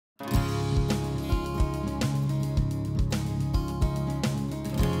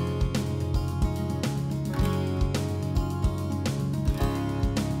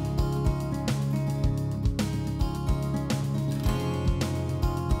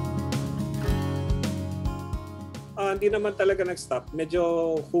hindi naman talaga nag-stop.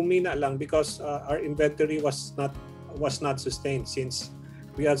 Medyo humina lang because our inventory was not sustained since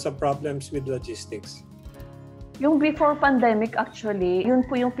we had some problems with logistics. Yung before pandemic actually, yun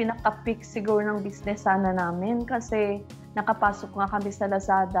po yung pinaka-peak siguro ng business sana namin kasi nakapasok nga kami sa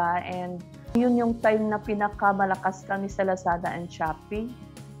Lazada and yun yung time na pinakamalakas kami sa Lazada and Shopee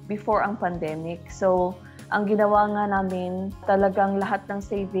before ang pandemic. So, ang ginawa nga namin, talagang lahat ng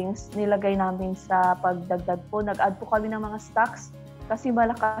savings nilagay namin sa pagdagdag po. Nag-add po kami ng mga stocks kasi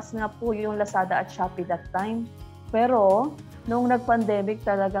malakas nga po yung Lazada at Shopee that time. Pero, nung nag-pandemic,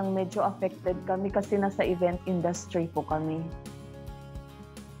 talagang medyo affected kami kasi nasa event industry po kami.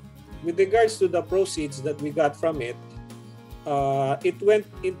 With regards to the proceeds that we got from it went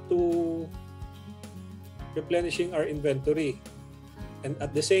into replenishing our inventory. And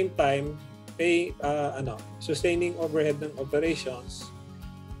at the same time, sustaining overhead ng operations.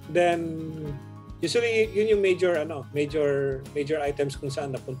 Then, usually, yun yung major items kung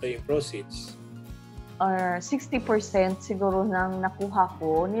saan napunta yung proceeds. Or 60% siguro ng nakuha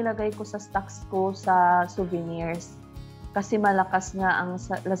ko, nilagay ko sa stocks ko sa souvenirs. Kasi malakas nga ang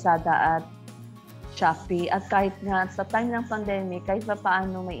Lazada at Shopee. At kahit nga sa time ng pandemic, kahit pa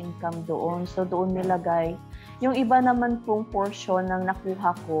paano may income doon. So doon nilagay. Yung iba naman pong portion ng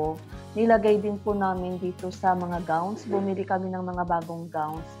nakuha ko, nilagay din po namin dito sa mga gowns. Bumili kami ng mga bagong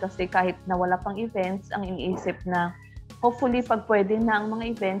gowns. Kasi kahit na wala pang events, ang iniisip na hopefully pag pwede na ang mga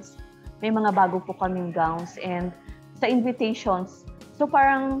events, may mga bago po kaming gowns and sa invitations. So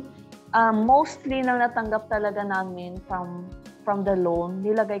parang mostly nang natanggap talaga namin from the loan,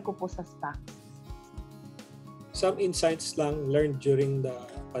 nilagay ko po sa stocks. Some insights lang learned during the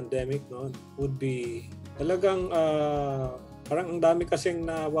pandemic would be talagang parang ang dami kasing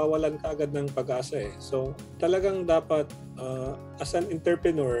nawawalan kaagad ng pag-asa eh. So talagang dapat as an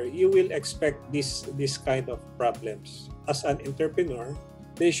entrepreneur, you will expect this kind of problems. As an entrepreneur,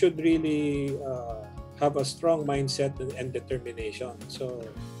 they should really have a strong mindset and determination. So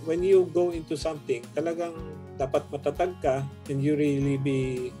when you go into something, talagang dapat matatag ka and you really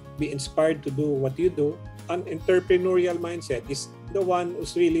be inspired to do what you do. An entrepreneurial mindset is the one who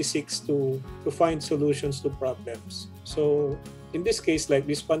really seeks to find solutions to problems. So in this case, like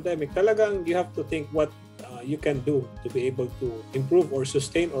this pandemic, talagang you have to think what you can do to be able to improve or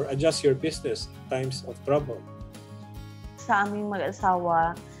sustain or adjust your business in times of trouble. Sa aming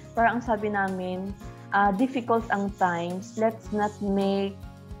mag-asawa, parang ang sabi namin, difficult ang times, let's not make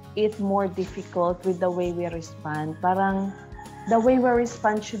it more difficult with the way we respond. Parang the way we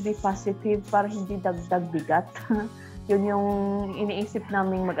respond should be positive para hindi dagdag bigat. Yun yung iniisip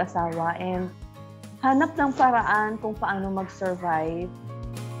naming mag-asawa and hanap ng paraan kung paano mag-survive